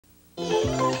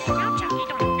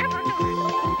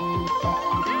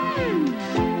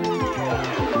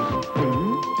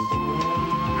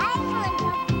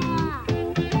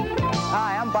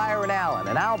Hi, I'm Byron Allen,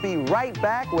 and I'll be right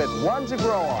back with One to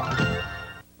Grow On.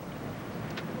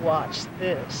 Watch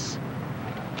this.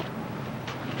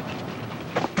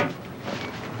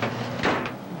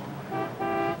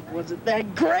 Was it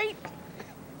that great?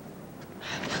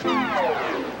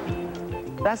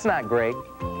 That's not great.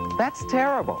 That's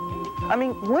terrible. I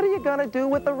mean, what are you gonna do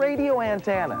with the radio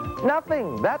antenna?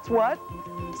 Nothing, that's what.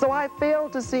 So I fail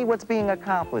to see what's being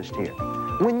accomplished here.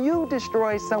 When you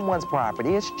destroy someone's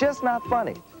property, it's just not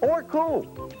funny or cool.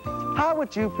 How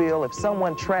would you feel if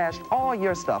someone trashed all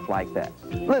your stuff like that?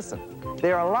 Listen,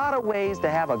 there are a lot of ways to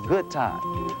have a good time,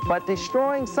 but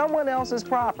destroying someone else's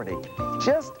property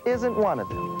just isn't one of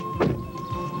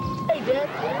them. Hey, Dad,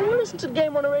 can you listen to the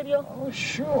game on the radio? Oh,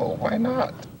 sure, why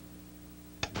not?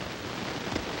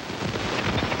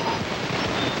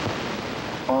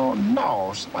 Oh,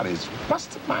 no, somebody's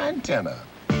busted my antenna.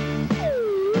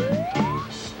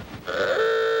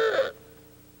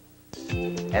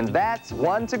 And that's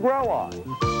One to Grow On.